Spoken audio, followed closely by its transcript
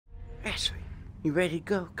You ready to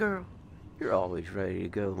go, girl? You're always ready to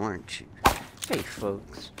go, aren't you? Hey,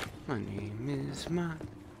 folks. My name is my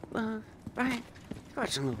love, right? You got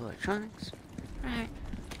some electronics, right?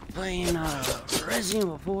 Playing Resident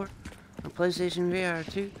Evil 4 on PlayStation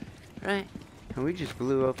VR2, right? And we just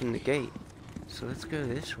blew open the gate. So let's go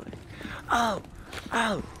this way. Oh,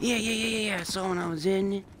 yeah. I saw when I was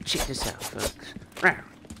in it. Check this out, folks.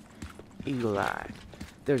 Eagle eye.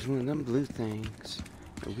 There's one of them blue things.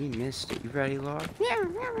 And we missed it. You ready, Laura?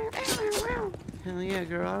 Hell yeah,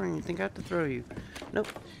 girl. I don't even think I have to throw you. Nope.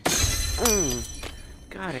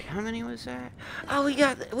 Got it. How many was that? Oh,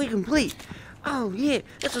 we complete. Oh, yeah.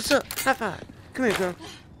 That's what's up. High five. Come here, girl.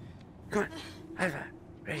 Come on. High five.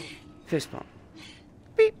 Ready? Fist bump.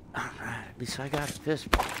 Beep. Alright. At least I got a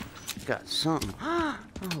fist bump. Got something. Oh,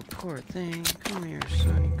 poor thing. Come here,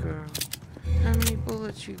 sonny girl. How many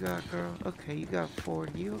bullets you got, girl? Okay, you got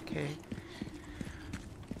 40. You okay?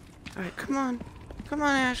 Alright, come on. Come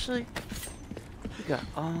on, Ashley. We got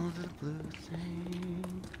all the blue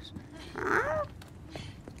things.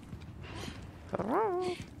 Hello?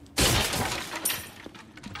 Hello?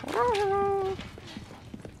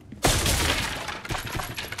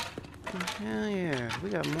 Hell yeah. We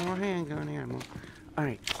got more handgun ammo.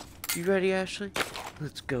 Alright. You ready, Ashley?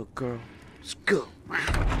 Let's go, girl. Let's go.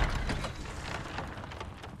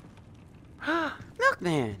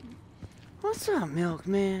 Milkman! What's up,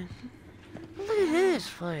 Milkman? Look at this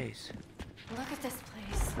place. Look at this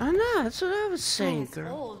place. I know, that's what I was saying, It's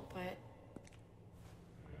girl. old, but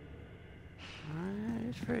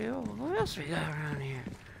It's pretty old. What else we got around here?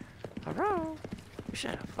 Hello? We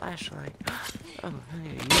should have a flashlight. Oh,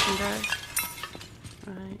 hey, you can die?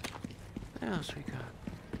 Right. What else we got?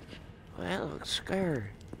 Well, that looks scary.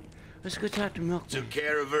 Let's go talk to Milkman. Took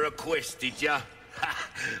care of her request, did ya?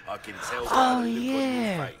 I can tell by Oh, the look on your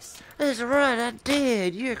yeah. face. That's right, I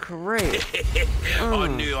did. You're correct. I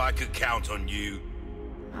knew I could count on you.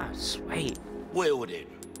 Oh, sweet. Well then,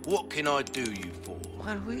 what can I do you for?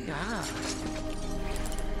 What do we got?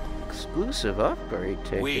 Exclusive upgrade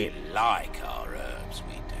ticket. We like our herbs,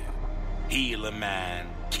 we do. Heal a man,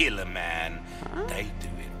 kill a man, Huh? they do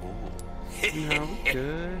it all. No,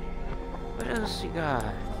 good. What else you got?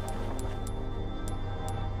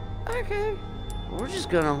 Okay. We're just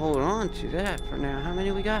gonna hold on to that for now. How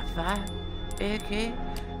many we got? 5? Okay.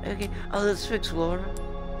 Oh, let's fix Laura.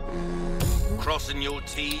 Crossing your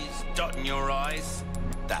T's, dotting your I's,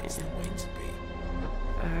 that's the way to be.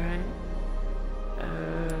 Alright.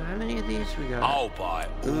 How many of these we got? I'll buy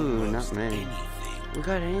Ooh, almost not many. anything. We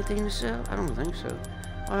got anything to sell? I don't think so.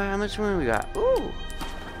 Alright, how much money we got? Ooh!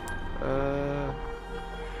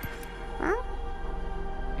 Huh?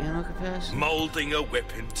 Ammo capacity? Molding a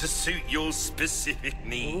weapon to suit your specific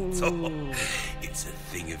needs. Ooh. Oh, it's a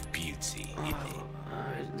thing of beauty, isn't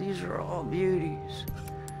it? These are all beauties.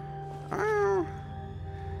 Oh.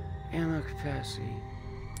 Ammo capacity.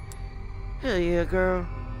 Hell yeah, girl.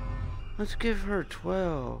 Let's give her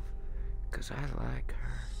 12. Because I like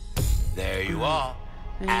her. There you are,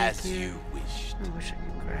 Thank as you. you wished. I wish I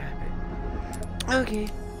could grab it. Okay.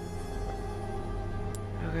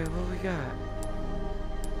 Okay, what we got?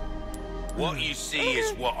 What you see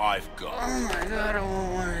is what I've got. Oh my god, I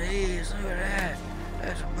want one of these. Look at that.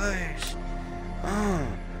 That's a beast.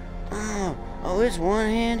 Oh, it's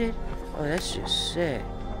one-handed? Oh, that's just sick.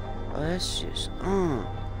 Oh, that's just, oh,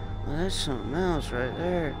 that's something else right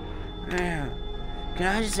there. Man,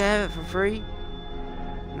 can I just have it for free?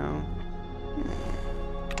 No?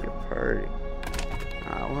 You're pretty.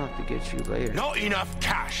 We'll have to get you later. Not enough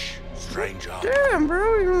cash, stranger. Damn,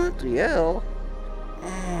 bro, you don't have to yell.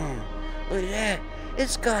 Look at that.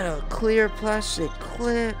 It's got a clear plastic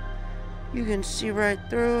clip. You can see right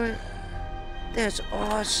through it. That's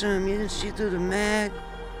awesome. You can see through the mag.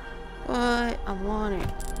 What? I want it.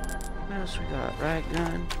 What else we got? Right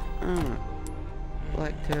gun.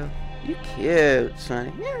 Blacktail. You cute,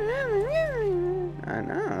 Sonny. I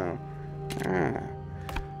know.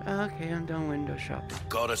 Okay, I'm done window shopping.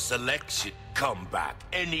 Got a selection. Come back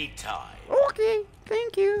anytime. Okay,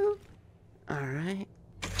 thank you. Alright.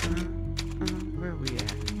 Where are we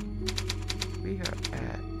at? We are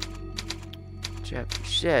at chapter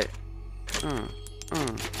 7.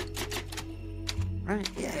 Right,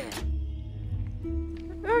 yeah.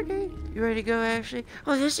 Okay, you ready to go, Ashley?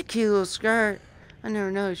 Oh, this is a cute little skirt. I never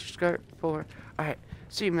noticed your skirt before. Alright,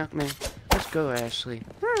 see you, Milkman. Let's go, Ashley.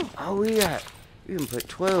 Oh, we got... You can put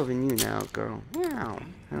 12 in you now, girl. Meow.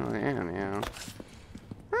 Oh, yeah, meow.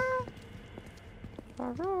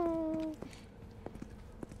 Hello.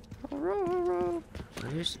 Hello.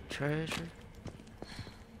 Where's the treasure?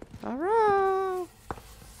 Hello.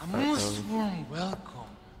 A most warm welcome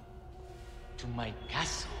to my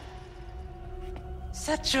castle.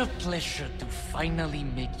 Such a pleasure to finally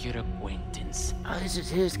make your acquaintance. Oh, this is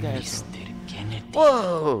his guy. Mr. Kennedy.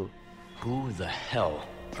 Whoa! Who the hell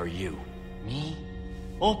are you? Me?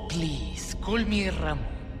 Oh, please, call me Ramon.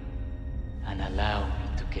 And allow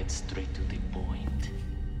me to get straight to the point.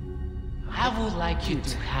 I would like you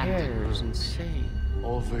to hand Hair the is room insane.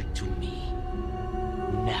 over to me.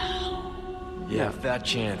 Now. Yeah, fat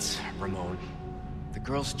chance, Ramon. The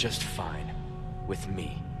girl's just fine. With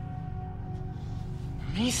me.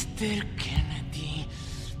 Mr. Kennedy,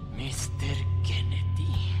 Mr.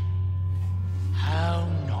 Kennedy. How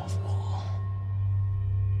novel.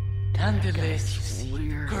 Nonetheless, you see,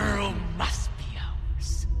 Weird. girl must be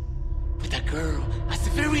ours. With a girl as the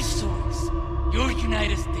very source, your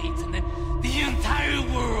United States and then the entire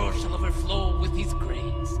world shall overflow with his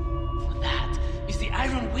grace. For that is the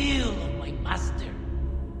iron will of my master,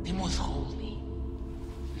 the most holy,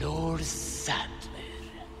 Lord Sadler.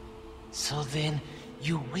 So then,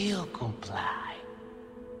 you will comply.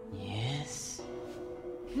 Yes?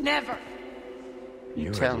 Never.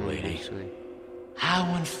 You're Tell a me, lady. actually. How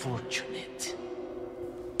unfortunate.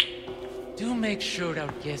 Do make sure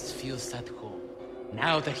our guest feels at home,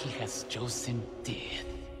 now that he has chosen death.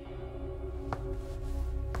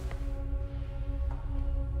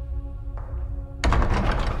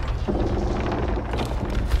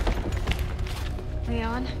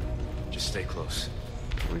 Leon? Just stay close.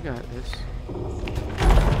 We got this.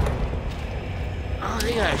 Oh,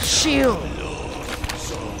 they got a shield!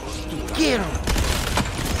 Get him!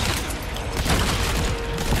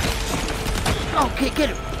 Okay, get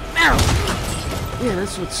him! Ow! Yeah,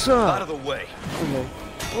 that's what's up. Out of the way. Okay.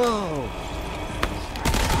 Whoa!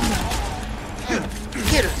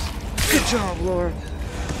 Get us! Good job, Laura.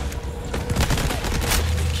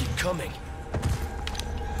 Keep coming.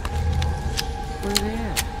 Where are they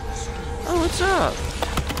at? Oh, what's up?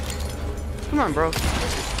 Come on, bro.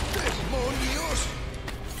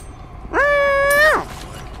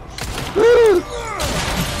 Woo!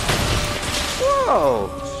 Whoa!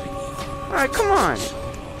 Alright, come on.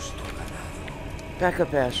 Back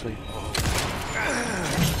up, Ashley.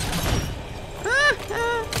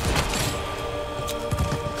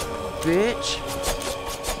 Bitch.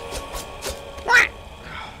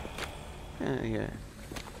 Oh, yeah.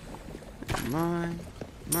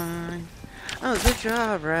 Mine. Oh, good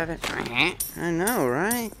job, Rabbit. I know,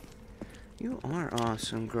 right? You are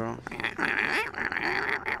awesome, girl.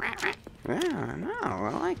 Yeah, I know. I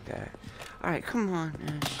like that. Alright, come on,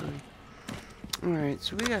 Ashley. Alright,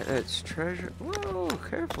 so we got this treasure. Whoa,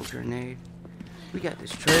 careful, grenade. We got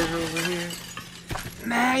this treasure over here.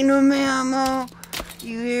 Magnum ammo!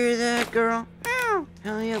 You hear that, girl? Ow!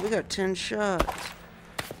 Hell yeah, we got 10 shots.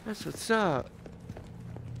 That's what's up.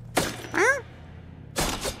 Huh?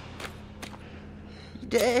 You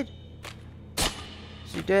dead?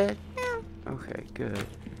 Is you dead? Yeah. Okay, good.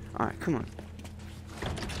 Alright, come on.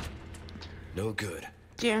 No good.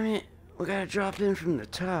 Damn it. We gotta drop in from the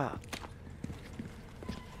top.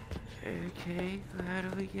 Okay, well, how do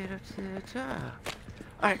we get up to the top?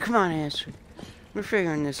 Alright, come on, Ashley. We're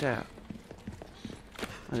figuring this out.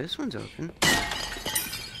 Oh, this one's open.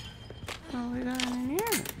 Oh, we got in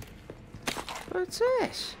here. What's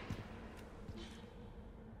this?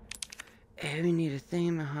 Hey, we need a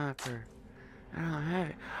thingamahopper. I don't have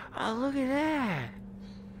it. Oh, look at that.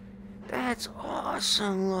 That's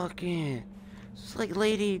awesome looking. It's like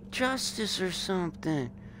Lady Justice or something.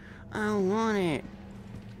 I want it.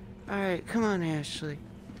 Alright, come on, Ashley.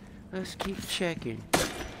 Let's keep checking.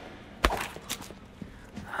 Oh,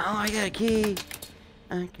 I got a key.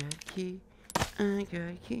 I got a key. I got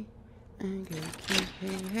a key. I got a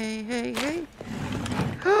key. Hey.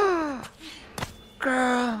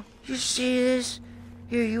 Girl, you see this?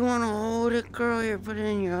 Here, you wanna hold it, girl? Here, put it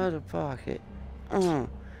in your other pocket. You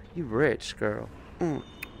rich, girl.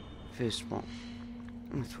 Fist bump.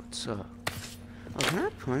 That's what's up. Oh, can I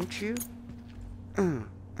punch you? No.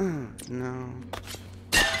 Right,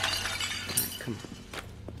 come on.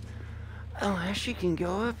 Oh, Ashley can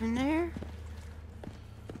go up in there?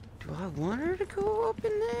 Do I want her to go up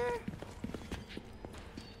in there?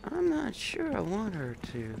 I'm not sure I want her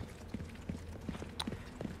to.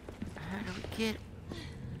 How do we get...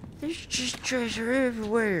 There's just treasure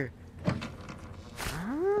everywhere.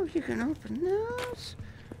 Oh, you can open those?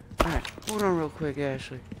 Alright, hold on real quick,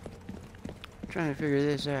 Ashley. I'm trying to figure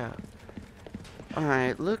this out.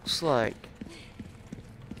 Alright, looks like...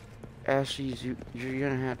 Ashley, you're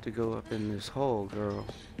gonna have to go up in this hole, girl.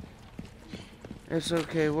 It's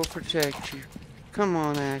okay, we'll protect you. Come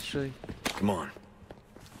on, Ashley. Come on.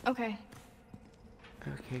 Okay.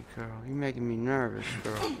 Okay, girl, you're making me nervous,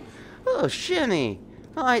 girl. Oh, shimmy.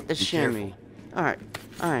 I like the Be shimmy. Alright,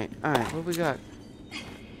 alright, alright. What we got?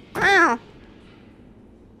 Ow!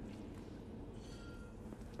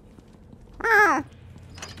 Ow!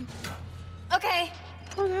 Okay.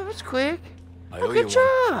 Oh, that was quick. I Oh, owe you good one.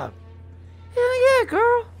 job. Hell yeah,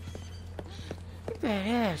 girl. You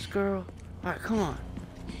badass, girl. Alright, come on.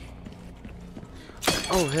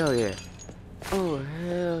 Oh, hell yeah. Oh,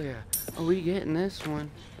 hell yeah. Oh, we getting this one.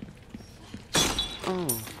 Oh,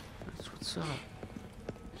 that's what's up.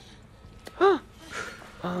 Huh?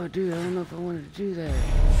 Oh, dude, I don't know if I wanted to do that.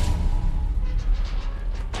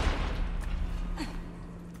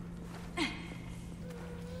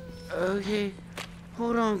 Okay.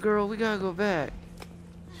 Hold on, girl. We gotta go back.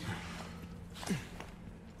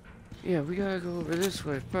 Yeah, we gotta go over this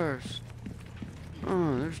way first.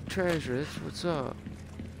 Oh, there's treasure. That's what's up.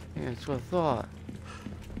 Yeah, that's what I thought.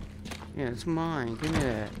 Yeah, it's mine. Give me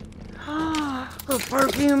that. A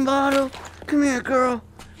perfume bottle. Come here, girl.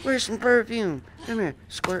 Where's some perfume? Come here.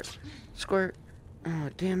 Squirt. Squirt. Oh,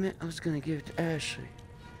 damn it. I was gonna give it to Ashley.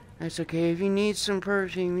 That's okay. If you need some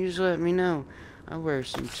perfume, you just let me know. I wear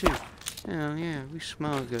some too. Oh, yeah. We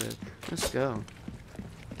smell good. Let's go.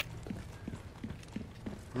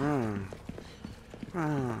 Run.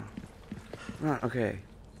 Run. Run. Okay.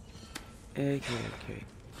 Okay.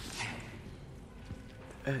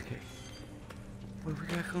 What we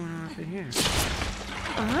got going on up in here?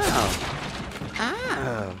 Oh!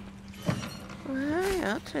 Ow! Well, hey,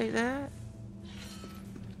 I'll take that.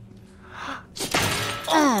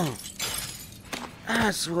 Oh!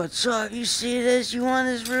 That's what's up. You see this? You want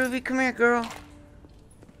this, Ruby? Come here, girl.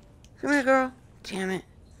 Come here, girl. Damn it.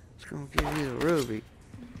 It's gonna give you the Ruby.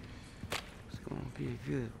 It's gonna give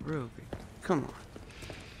you the Ruby. Come on.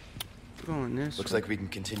 We're going this Looks way. like we can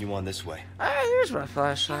continue on this way. Alright, here's my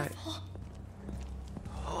flashlight.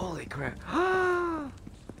 Holy crap.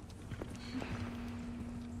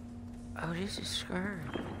 Oh, this is scary.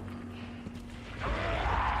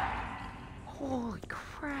 Holy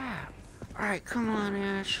crap. Alright, come on,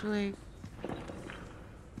 Ashley.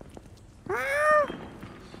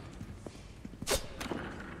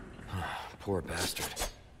 Poor bastard.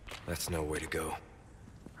 That's no way to go.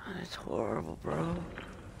 Oh, that's horrible, bro.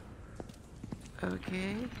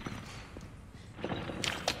 Okay.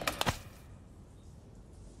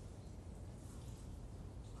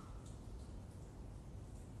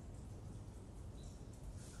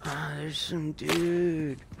 Ah, there's some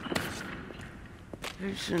dude.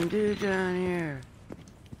 There's some dude down here.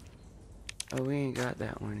 Oh, we ain't got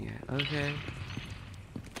that one yet. Okay.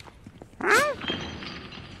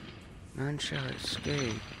 None shall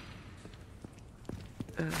escape.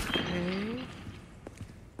 Okay.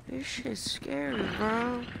 This shit's scary,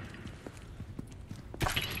 bro.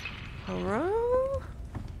 Hello?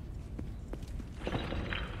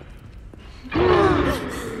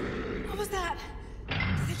 What was that? Do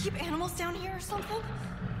they keep animals down here or something?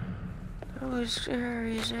 That was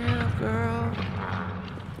scary as hell, girl.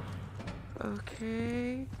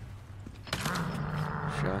 Okay.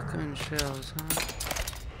 Shotgun shells, huh?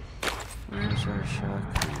 Where's our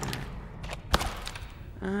shotgun?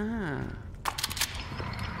 Ah.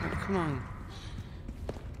 Oh, come on.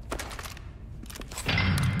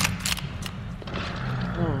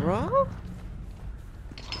 Hello?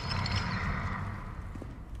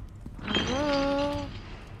 Hello?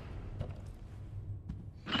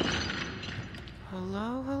 Hello,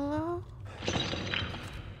 hello?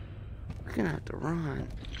 We're gonna have to run.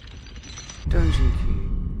 Dungeon key.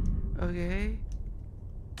 Okay.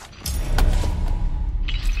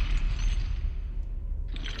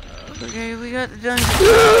 Okay, we got the dungeon.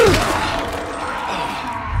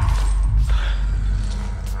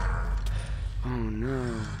 Oh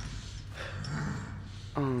no.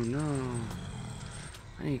 Oh no.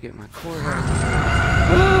 I need to get my cord out.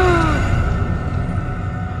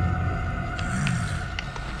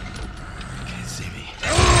 Can't see me.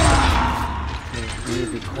 Okay, we need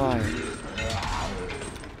to be quiet.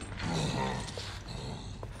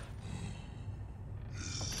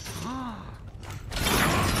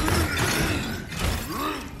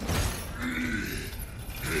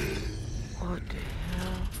 What the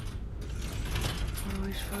hell? What are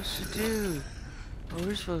we supposed to do? Oh,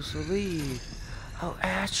 we're supposed to leave. Oh,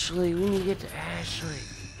 Ashley. We need to get to Ashley.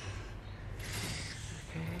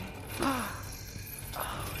 Okay.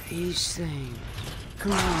 Oh, these things.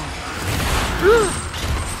 Come on.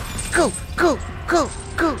 Go, go, go,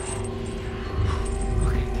 go.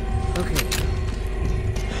 Okay, okay.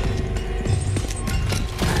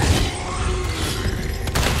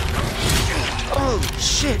 Oh,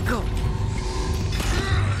 shit, go.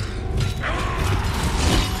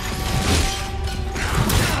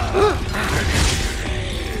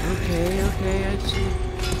 see it.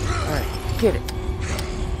 Alright, get it.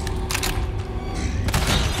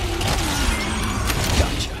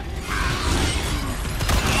 Gotcha.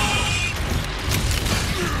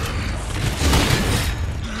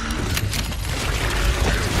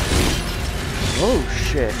 Oh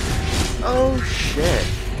shit. Oh shit.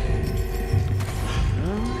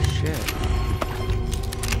 Oh shit.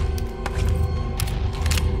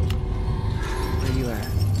 Where you at?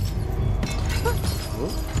 Oh.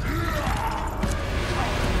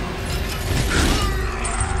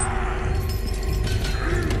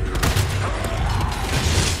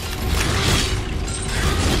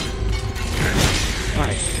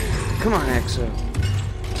 Alright. Come on, Exo.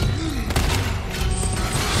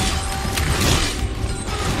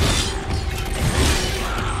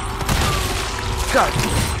 Got him.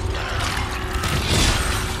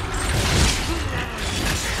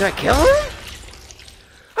 Did I kill him?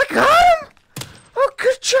 I got him! Oh,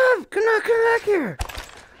 good job! Come back here!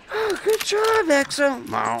 Oh, good job, Exo!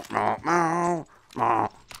 Meow, meow, meow, meow.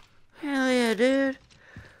 Hell yeah, dude!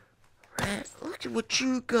 Right, look at what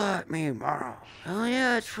you got me, meow. Hell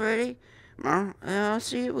yeah, it's Freddy. Meow. I'll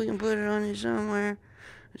see if we can put it on you somewhere.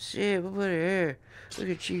 Let's see it, we'll put it here. Look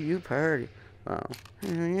at you, you party. Oh,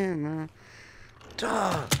 hell yeah, man.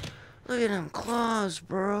 Dog, look at them claws,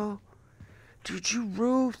 bro. Dude, you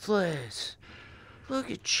ruthless.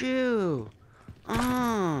 Look at you.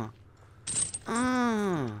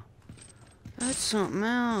 That's something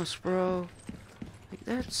else, bro. Like,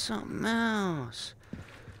 that's something else.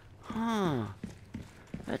 Huh.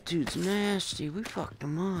 That dude's nasty. We fucked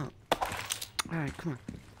him up. Alright, come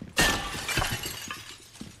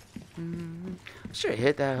on. I should have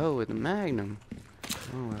hit that hoe with the Magnum.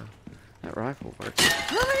 Oh well. That rifle works.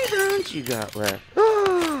 How many rounds you got left?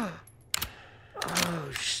 Oh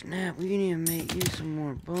snap, we need to make you some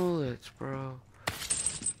more bullets, bro.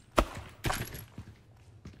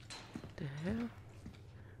 The hell?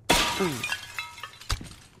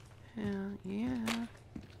 Hell yeah.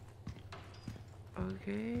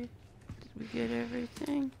 Okay. Did we get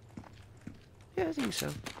everything? Yeah, I think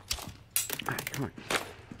so. Alright, come on.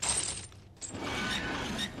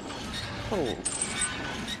 Oh.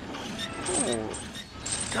 Oh,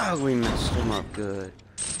 dog, we messed him up good.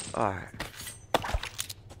 Alright.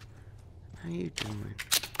 How you doing?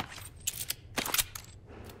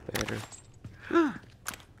 Better. Huh.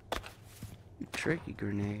 You tricky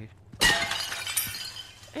grenade.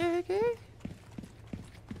 Okay.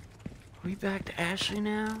 Are we back to Ashley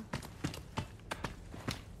now?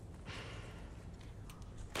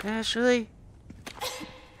 Ashley?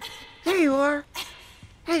 There you are.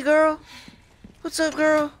 Hey, girl. What's up,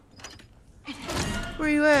 girl? Where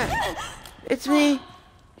you at? It's me.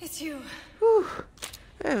 It's you. Whew.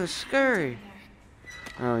 That was scary.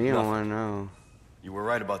 Oh, you don't want to know. You were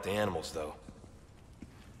right about the animals, though.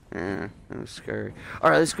 Yeah, that was scary.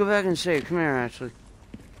 Alright, let's go back and save. Come here, Ashley.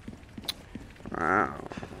 Wow.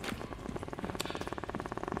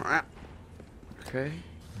 Okay.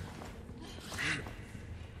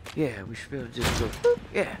 Yeah, we should be able to just go.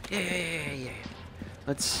 Yeah.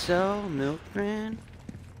 Let's sell Milkman.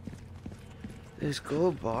 This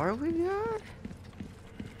gold bar we got?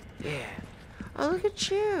 Yeah. Oh, look at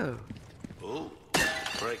you. Oh,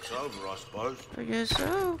 break's over, I suppose. I guess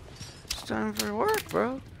so. It's time for work,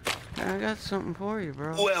 bro. I got something for you,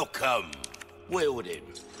 bro. Welcome. Well then,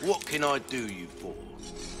 what can I do you for?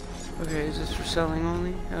 Okay, is this for selling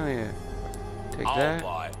only? Oh yeah. Take I'll that.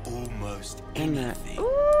 buy almost And that. anything.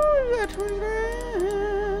 Ooh, we got 20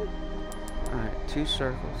 grand. Alright, 2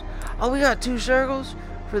 circles. Oh, we got 2 circles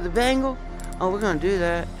for the bangle? Oh, we're gonna do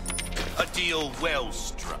that. A deal well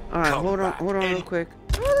struck. Alright, hold on Comrade. real quick.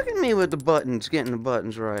 Oh, look at me with the buttons, getting the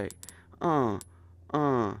buttons right. We're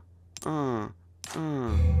gonna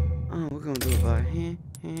do it by hand.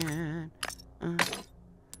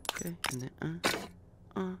 Okay, and then,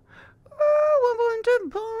 oh, 1 point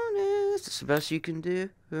bonus. That's the best you can do.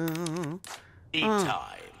 Eat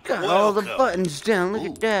time. Got all the Welcome. buttons down. Look Ooh,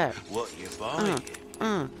 at that. What you buying?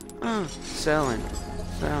 Selling.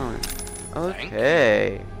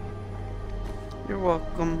 Okay. You're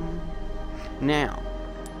welcome. Now,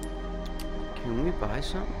 can we buy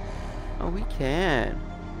something? Oh, we can.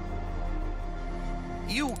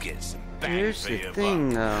 You'll get some bang Here's for the your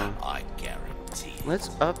thing, buck. though. I guarantee. Let's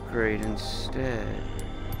upgrade instead.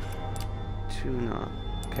 Tune up.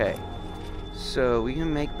 Okay. So we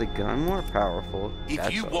can make the gun more powerful. If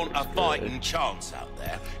That's you want a always fighting good. chance out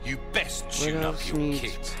there, you best What tune up else your needs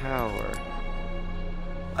kit. power?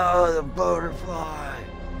 Oh, the butterfly.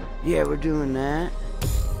 Yeah, we're doing that.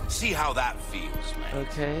 See how that feels, mate.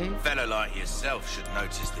 Okay. A fella like yourself should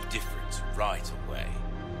notice the difference right away.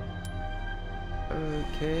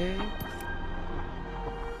 Okay.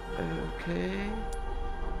 Okay.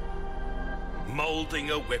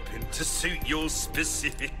 Molding a weapon to suit your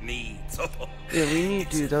specific needs. Yeah, we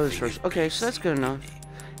need to do those first. Okay, so that's good enough.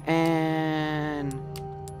 And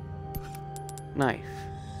knife.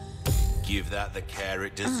 Give that the care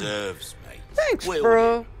it deserves, mate. Thanks, Wield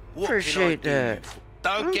bro. it. What Appreciate can I do? that.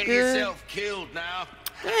 Don't I'm get good. yourself killed now.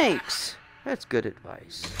 Thanks. That's good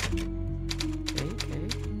advice. Okay.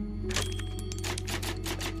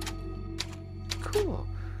 Cool.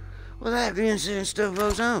 Well, that being said, stuff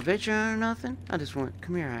goes on. Picture or nothing? I just want.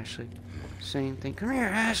 Come here, Ashley. Same thing. Come here,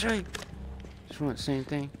 Ashley. Just want the same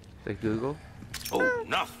thing. Like Google. Oh,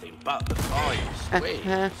 nothing but the fire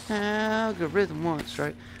square. Algorithm wants,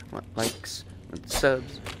 right? Want likes, want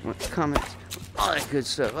subs, want comments, all that good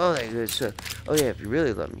stuff, all that good stuff. Oh yeah, if you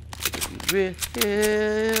really love me, if you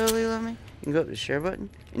really love me, you can go up to the share button,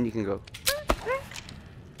 and you can go.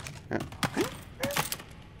 I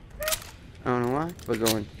don't know why, but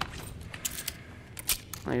going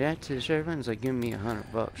like that to the share button is like giving me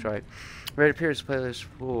 $100, right? Right up here is playlist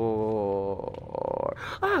for,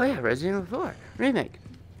 oh yeah, Resident Evil 4 Remake.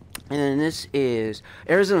 And then this is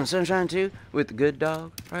Arizona Sunshine 2 with the good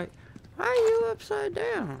dog, right? Why are you upside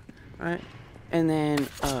down, right? And then,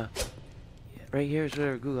 right here is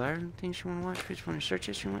whatever Google Iron things you want to watch, which one search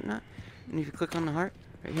history and whatnot. And if you click on the heart,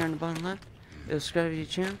 right here on the bottom left, it'll subscribe to your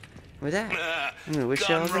channel. With that, I'm gonna wish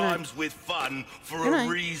y'all a good night. Rhymes with fun for Good a night.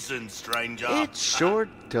 reason, stranger. It sure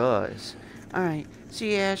does. Alright,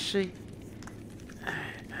 see you, Ashley.